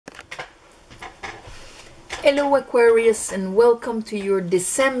Hello Aquarius, and welcome to your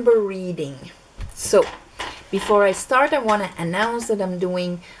December reading. So before I start, I want to announce that I'm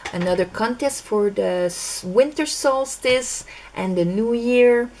doing another contest for the winter solstice and the new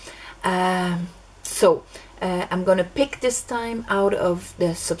year. I'm gonna pick this time out of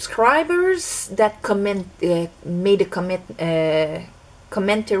the subscribers that made a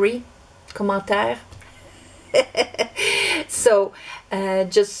commentaire. So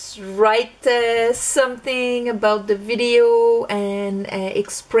just write something about the video and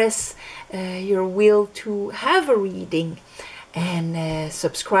express your will to have a reading, and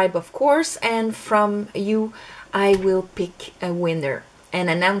subscribe, of course, and from you I will pick a winner and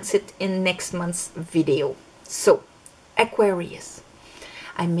announce it in next month's video. So Aquarius,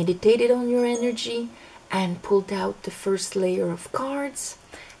 I meditated on your energy and pulled out the first layer of cards,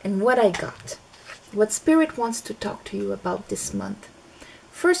 and what I got, what Spirit wants to talk to you about this month.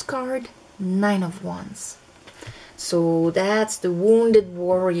 First card, Nine of Wands. So that's the wounded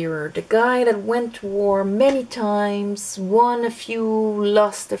warrior, the guy that went to war many times, won a few,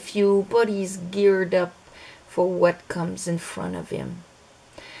 lost a few, but he's geared up for what comes in front of him.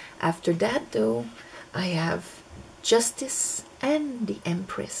 After that, though, I have Justice and the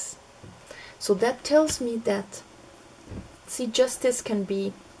Empress. So that tells me that, see, justice can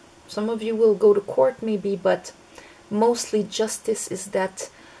be, some of you will go to court maybe, but mostly justice is that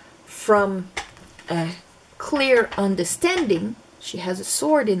from a clear understanding, she has a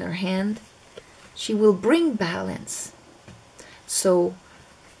sword in her hand, she will bring balance. So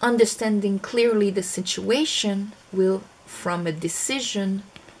understanding clearly the situation will, from a decision,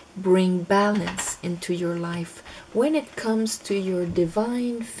 bring balance into your life when it comes to your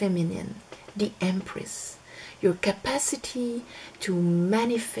divine feminine, the Empress. Your capacity to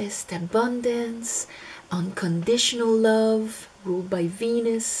manifest abundance, unconditional love, ruled by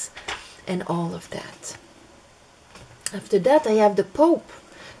Venus, and all of that. After that, I have the Pope.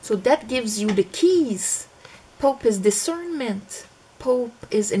 So that gives you the keys. Pope is discernment. Pope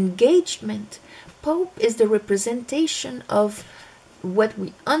is engagement. Pope is the representation of what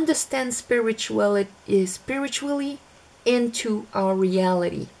we understand spiritually into our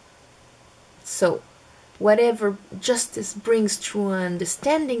reality. So whatever justice brings through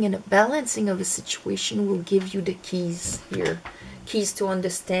understanding and a balancing of a situation will give you the keys here. Keys to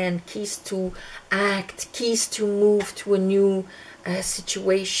understand, keys to act, keys to move to a new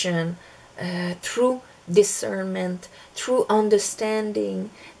situation through discernment, through understanding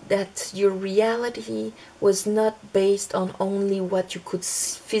that your reality was not based on only what you could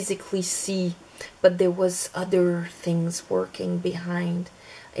physically see, but there was other things working behind,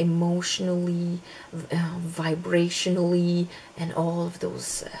 emotionally, vibrationally, and all of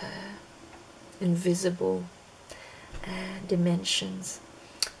those invisible dimensions.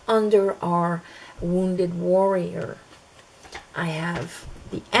 Under our wounded warrior, I have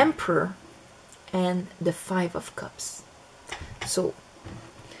the Emperor and the Five of Cups. So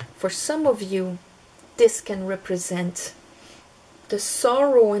for some of you, this can represent the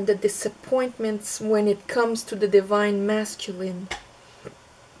sorrow and the disappointments when it comes to the divine masculine.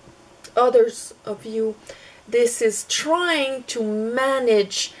 Others of you, this is trying to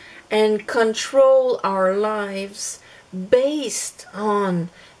manage and control our lives based on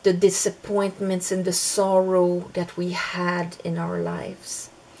the disappointments and the sorrow that we had in our lives.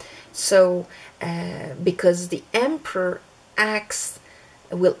 So because the Emperor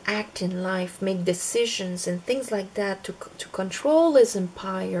will act in life, make decisions and things like that to control his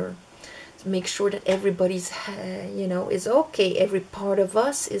empire, to make sure that everybody's is okay, every part of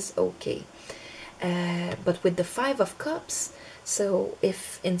us is okay. But with the Five of Cups, so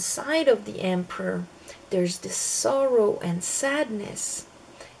if inside of the Emperor there's this sorrow and sadness,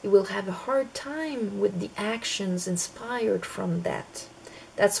 you will have a hard time with the actions inspired from that.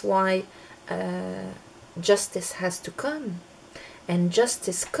 That's why justice has to come. And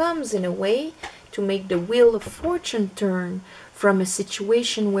justice comes in a way to make the wheel of fortune turn from a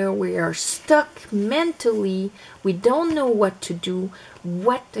situation where we are stuck mentally, we don't know what to do,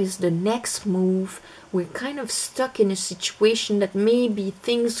 what is the next move, we're kind of stuck in a situation that maybe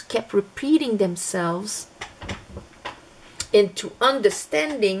things kept repeating themselves, into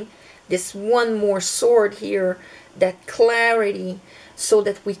understanding this one more sword here, that clarity, so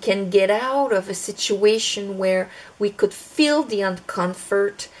that we can get out of a situation where we could feel the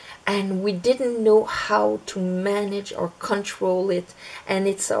uncomfort and we didn't know how to manage or control it. And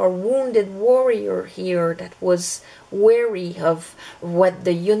it's our wounded warrior here that was wary of what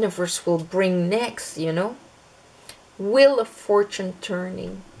the universe will bring next, Wheel of fortune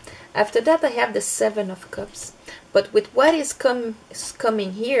turning. After that, I have the Seven of Cups. But with what is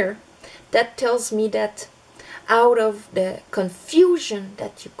coming here, that tells me that out of the confusion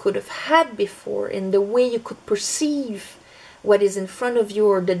that you could have had before in the way you could perceive what is in front of you,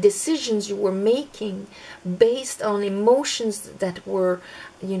 or the decisions you were making based on emotions that were,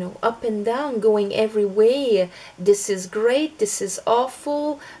 you know, up and down, going every way. This is great, this is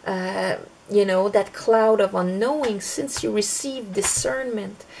awful, you know, that cloud of unknowing. Since you received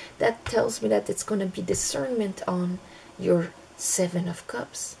discernment, that tells me that it's going to be discernment on your Seven of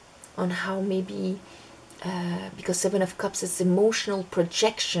Cups, on how maybe, because Seven of Cups is emotional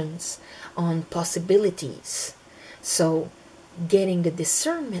projections on possibilities. So getting the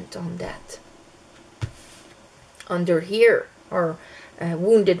discernment on that. Under here, our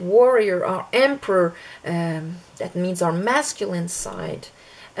wounded warrior, our emperor, that means our masculine side,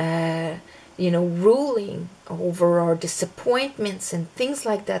 you know, ruling over our disappointments and things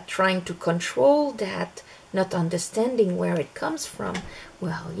like that, trying to control that, not understanding where it comes from.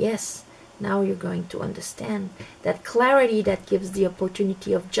 Well, yes, now you're going to understand that clarity that gives the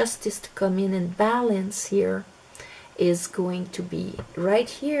opportunity of justice to come in and balance here is going to be right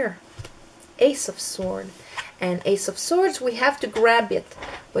here. Ace of Swords. And Ace of Swords, we have to grab it,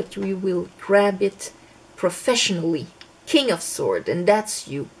 but we will grab it professionally. King of Swords, and that's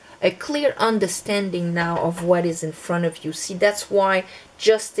you. A clear understanding now of what is in front of you. See, that's why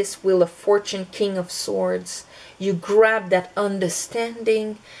Justice, Wheel of Fortune, King of Swords. You grab that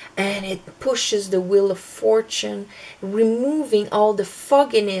understanding and it pushes the Wheel of Fortune, removing all the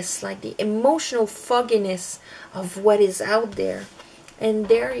fogginess, like the emotional fogginess of what is out there. And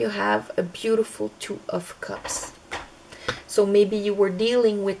there you have a beautiful Two of Cups. So maybe you were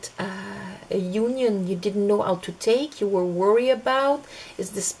dealing with a union you didn't know how to take. You were worried about,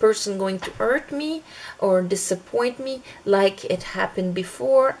 is this person going to hurt me or disappoint me like it happened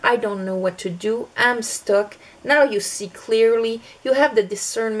before? I don't know what to do. I'm stuck. Now you see clearly. You have the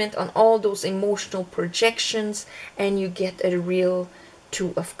discernment on all those emotional projections, and you get a real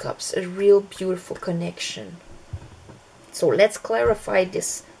Two of Cups, a real beautiful connection. So let's clarify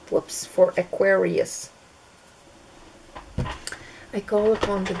this, whoops, for Aquarius. I call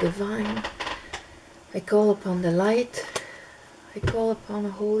upon the divine. I call upon the light. I call upon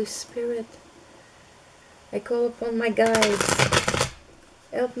the Holy Spirit. I call upon my guides.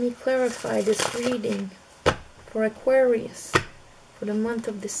 Help me clarify this reading for Aquarius, for the month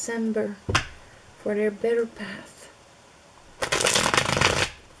of December, for their better path.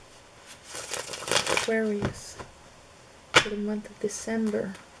 Aquarius, for the month of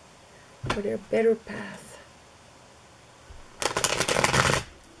December, for their better path.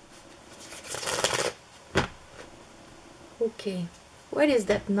 Okay, what is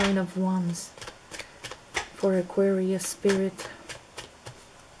that Nine of Wands for Aquarius spirit?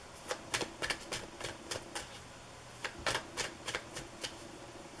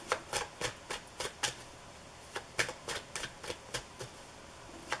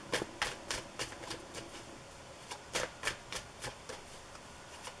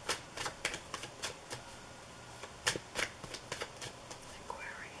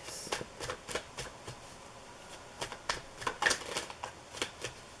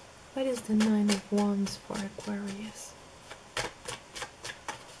 What is the Nine of Wands for Aquarius?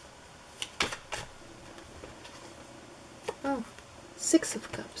 Oh, Six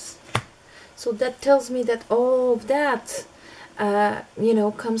of Cups. So that tells me that all of that, you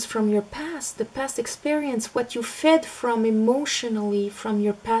know, comes from your past, the past experience, what you fed from emotionally from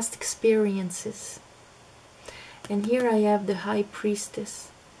your past experiences. And here I have the High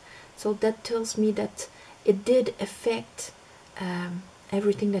Priestess. So that tells me that it did affect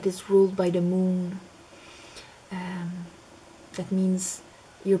everything that is ruled by the moon. That means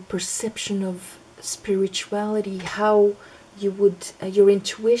your perception of spirituality, how you would, your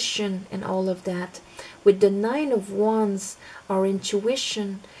intuition and all of that. With the Nine of Wands, our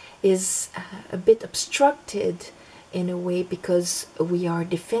intuition is a bit obstructed in a way because we are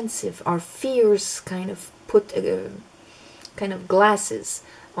defensive. Our fears kind of put kind of glasses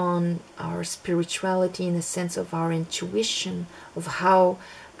on our spirituality, in the sense of our intuition, of how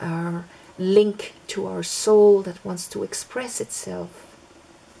our link to our soul that wants to express itself.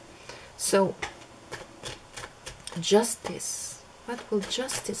 So justice, what will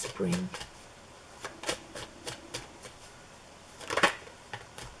justice bring?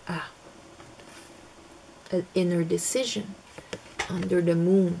 An inner decision under the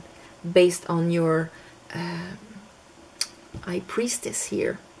moon, based on your High Priestess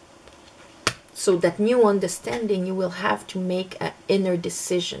here. So that new understanding, you will have to make an inner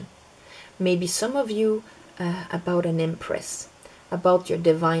decision. Maybe some of you about an Empress, about your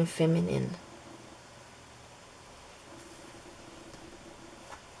divine feminine.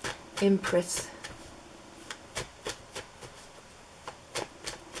 Empress.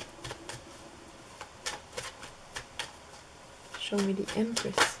 Show me the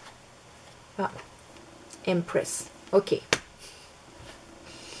Empress. Ah, Empress. Okay.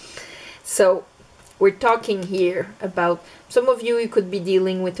 So we're talking here about, some of you could be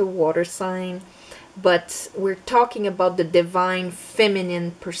dealing with a water sign, but we're talking about the divine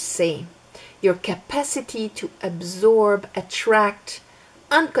feminine per se. Your capacity to absorb, attract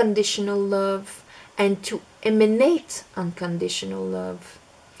unconditional love, and to emanate unconditional love.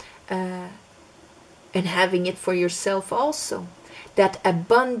 And having it for yourself also. That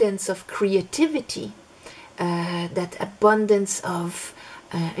abundance of creativity, that abundance of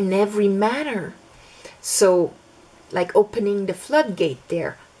in every matter. So, like opening the floodgate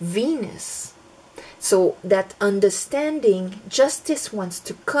there, Venus. So that understanding, justice wants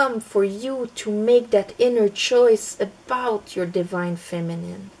to come for you to make that inner choice about your divine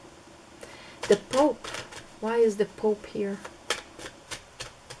feminine. The Pope. Why is the Pope here?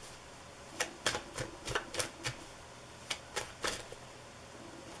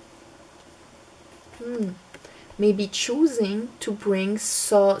 Maybe choosing to bring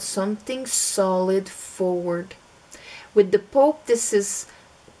something solid forward. With the Pope, this is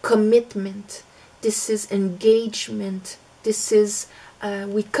commitment. This is engagement. This is,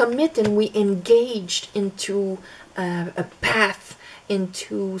 we commit and we engaged into a path,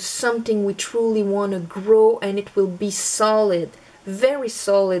 into something we truly want to grow, and it will be solid, very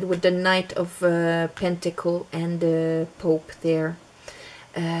solid, with the Knight of Pentacle and the Pope there.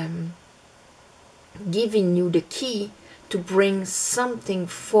 Giving you the key to bring something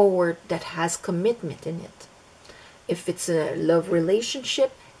forward that has commitment in it. If it's a love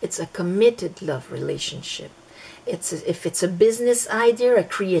relationship, it's a committed love relationship. If it's a business idea, a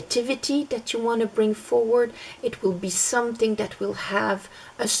creativity that you want to bring forward, it will be something that will have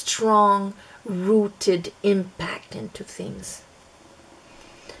a strong, rooted impact into things.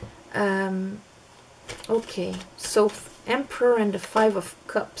 Okay, so Emperor and the Five of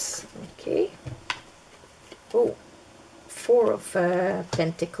Cups. Okay. Oh, Four of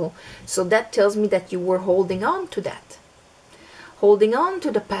Pentacle. So that tells me that you were holding on to that. Holding on to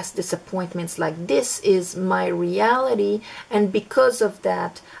the past disappointments, like this is my reality, and because of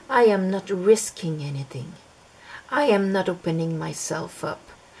that, I am not risking anything. I am not opening myself up.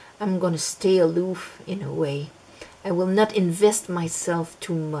 I'm going to stay aloof in a way. I will not invest myself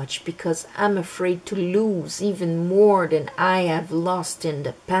too much because I'm afraid to lose even more than I have lost in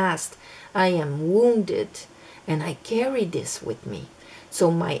the past. I am wounded. And I carry this with me.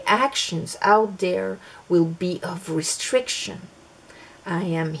 So my actions out there will be of restriction. I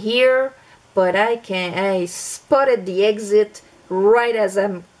am here, but I spotted the exit right as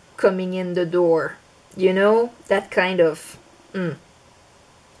I'm coming in the door. You know, that kind of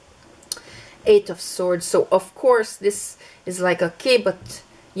Eight of Swords. So of course this is like, okay, but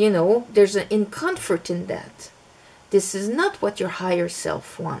you know, there's an discomfort in that. This is not what your higher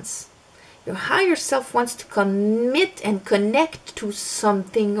self wants. Your higher self wants to commit and connect to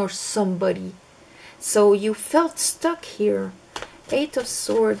something or somebody. So you felt stuck here. Eight of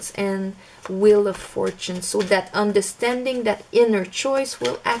Swords and Wheel of Fortune. So that understanding, that inner choice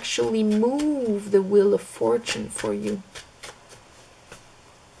will actually move the Wheel of Fortune for you.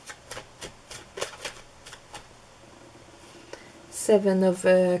 Seven of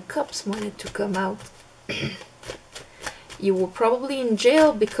Cups wanted to come out. You were probably in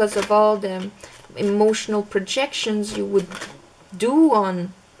jail because of all the emotional projections you would do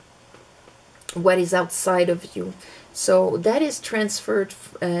on what is outside of you. So that is transferred.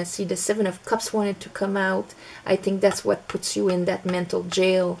 See, the Seven of Cups wanted to come out. I think that's what puts you in that mental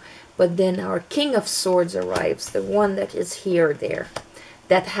jail. But then our King of Swords arrives, the one that is here, there,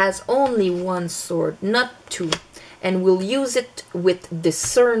 that has only one sword, not two, and will use it with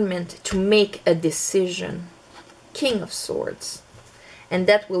discernment to make a decision. King of Swords, and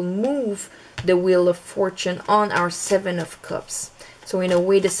that will move the Wheel of Fortune on our Seven of Cups. So in a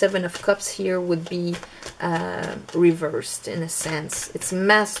way, the Seven of Cups here would be reversed in a sense. It's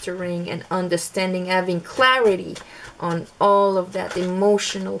mastering and understanding, having clarity on all of that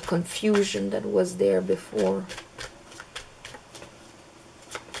emotional confusion that was there before.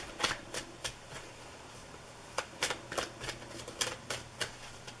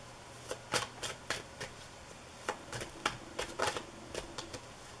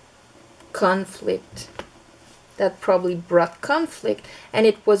 Conflict. That probably brought conflict, and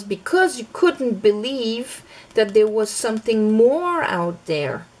it was because you couldn't believe that there was something more out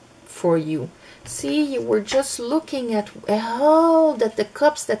there for you. See, you were just looking at all that the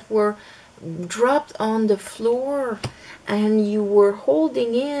cups that were dropped on the floor and you were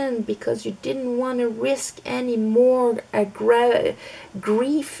holding in because you didn't want to risk any more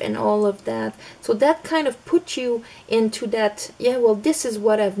grief and all of that. So that kind of put you into that, yeah, well, this is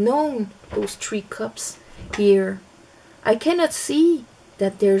what I've known, those 3 cups here. I cannot see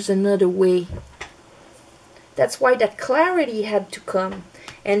that there's another way. That's why that clarity had to come.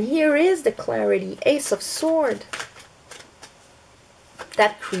 And here is the clarity, Ace of Swords.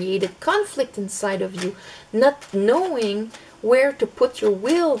 That created conflict inside of you, not knowing where to put your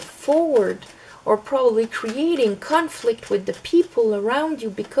will forward, or probably creating conflict with the people around you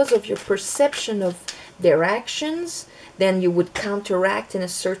because of your perception of their actions. Then you would counteract in a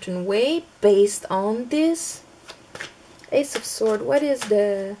certain way based on this. Ace of Swords, what is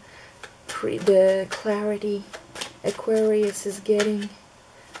the clarity Aquarius is getting?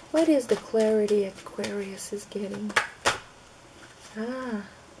 What is the clarity Aquarius is getting? Ah,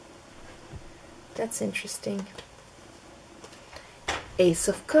 that's interesting. Ace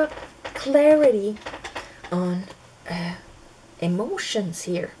of Cups, clarity on emotions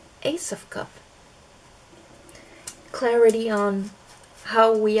here. Ace of Cups, clarity on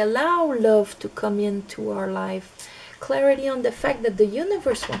how we allow love to come into our life. Clarity on the fact that the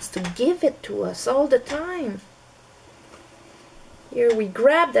universe wants to give it to us all the time. Here we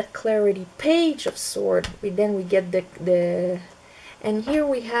grab that clarity, Page of Swords. Then we get the and here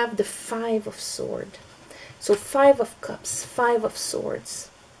we have the 5 of Swords. So 5 of Cups, 5 of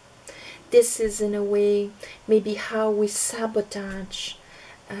Swords. This is in a way maybe how we sabotage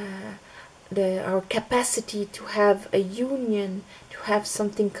our capacity to have a union, to have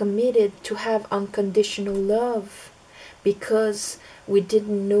something committed, to have unconditional love, because we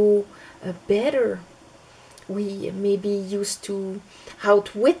didn't know better. We maybe used to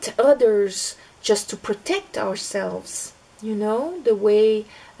outwit others just to protect ourselves. You know, the way,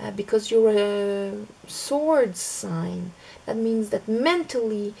 because you're a sword sign, that means that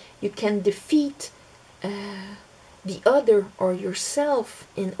mentally you can defeat the other or yourself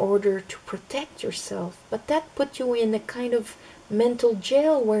in order to protect yourself. But that put you in a kind of mental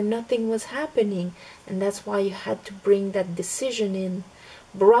jail where nothing was happening. And that's why you had to bring that decision in,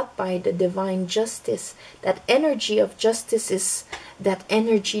 brought by the divine justice. That energy of justice is that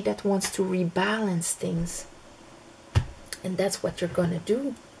energy that wants to rebalance things. And that's what you're gonna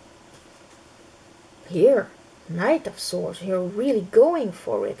do. Here, Knight of Swords, you're really going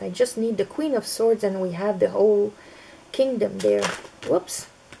for it. I just need the Queen of Swords and we have the whole kingdom there. Whoops.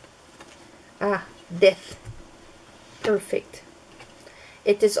 Ah, Death. Perfect.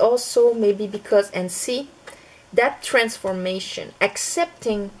 It is also maybe because, and see, that transformation,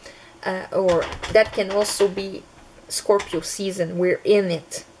 accepting, or that can also be Scorpio season, we're in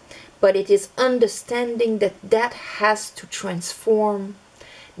it. But it is understanding that that has to transform,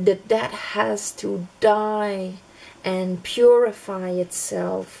 that that has to die and purify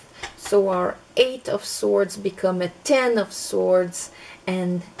itself. So our 8 of Swords become a 10 of Swords,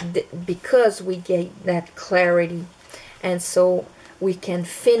 and because we get that clarity. And so we can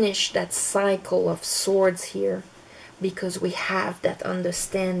finish that cycle of swords here because we have that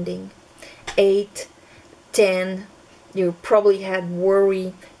understanding. 8, 10, you probably had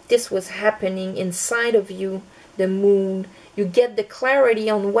worry. This was happening inside of you, the moon. You get the clarity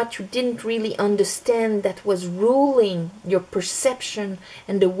on what you didn't really understand that was ruling your perception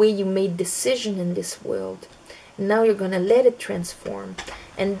and the way you made decision in this world. And now you're going to let it transform.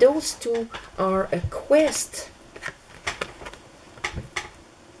 And those two are a quest.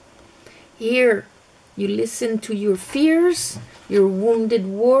 Here, you listen to your fears, your wounded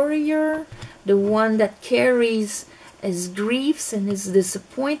warrior, the one that carries his griefs and his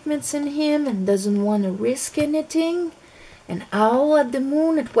disappointments in him and doesn't want to risk anything, and howl at the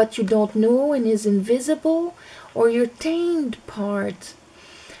moon at what you don't know and is invisible, or your tamed part,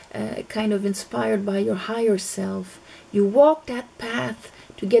 kind of inspired by your higher self. You walk that path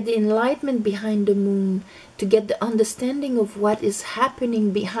to get the enlightenment behind the moon, to get the understanding of what is happening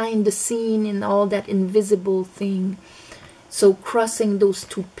behind the scene and all that invisible thing. So crossing those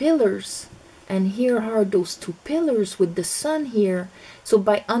 2 pillars, and here are those 2 pillars with the sun here. So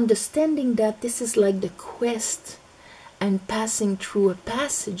by understanding that, this is like the quest and passing through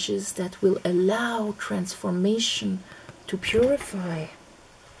passages that will allow transformation to purify.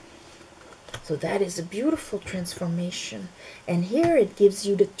 So that is a beautiful transformation. And here it gives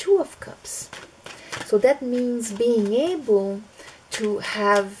you the 2 of Cups. So that means being able to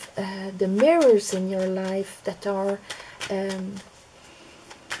have the mirrors in your life that are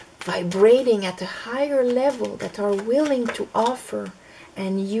vibrating at a higher level, that are willing to offer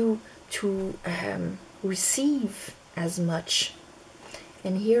and you to receive as much.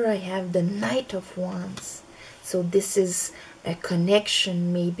 And here I have the Knight of Wands. So this is a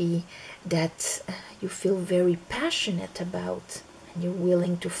connection maybe that you feel very passionate about and you're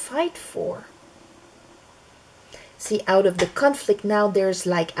willing to fight for. See, out of the conflict now there's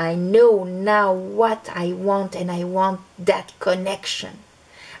like, I know now what I want, and I want that connection.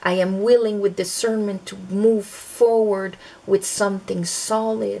 I am willing with discernment to move forward with something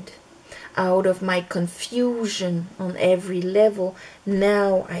solid. Out of my confusion on every level,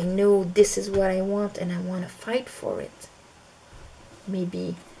 now I know this is what I want and I want to fight for it.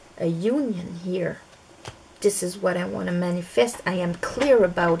 Maybe a union here. This is what I want to manifest. I am clear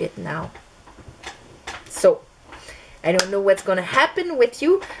about it now. So, I don't know what's going to happen with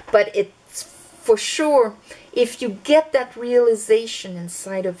you, but it's for sure, if you get that realization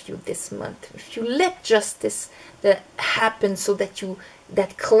inside of you this month, if you let justice happen so that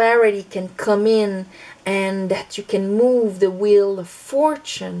that clarity can come in and that you can move the wheel of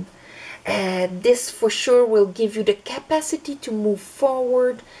fortune, this for sure will give you the capacity to move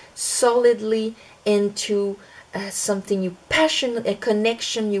forward solidly into something a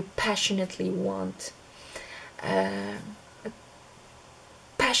connection you passionately want. A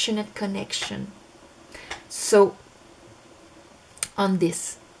passionate connection. So on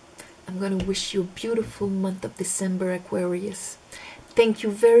this, I'm going to wish you a beautiful month of December, Aquarius. Thank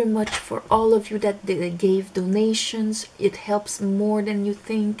you very much for all of you that gave donations. It helps more than you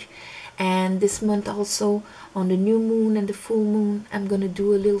think. And this month also, on the new moon and the full moon, I'm going to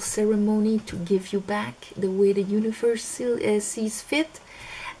do a little ceremony to give you back the way the universe sees fit.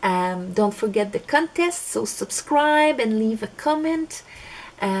 Don't forget the contest, so subscribe and leave a comment.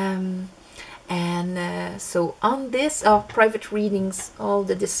 So on this, our private readings, all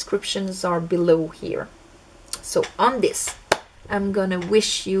the descriptions are below here. So on this, I'm gonna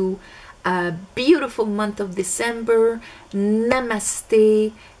wish you a beautiful month of December.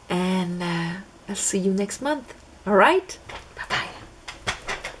 Namaste, and I'll see you next month. All right, bye bye.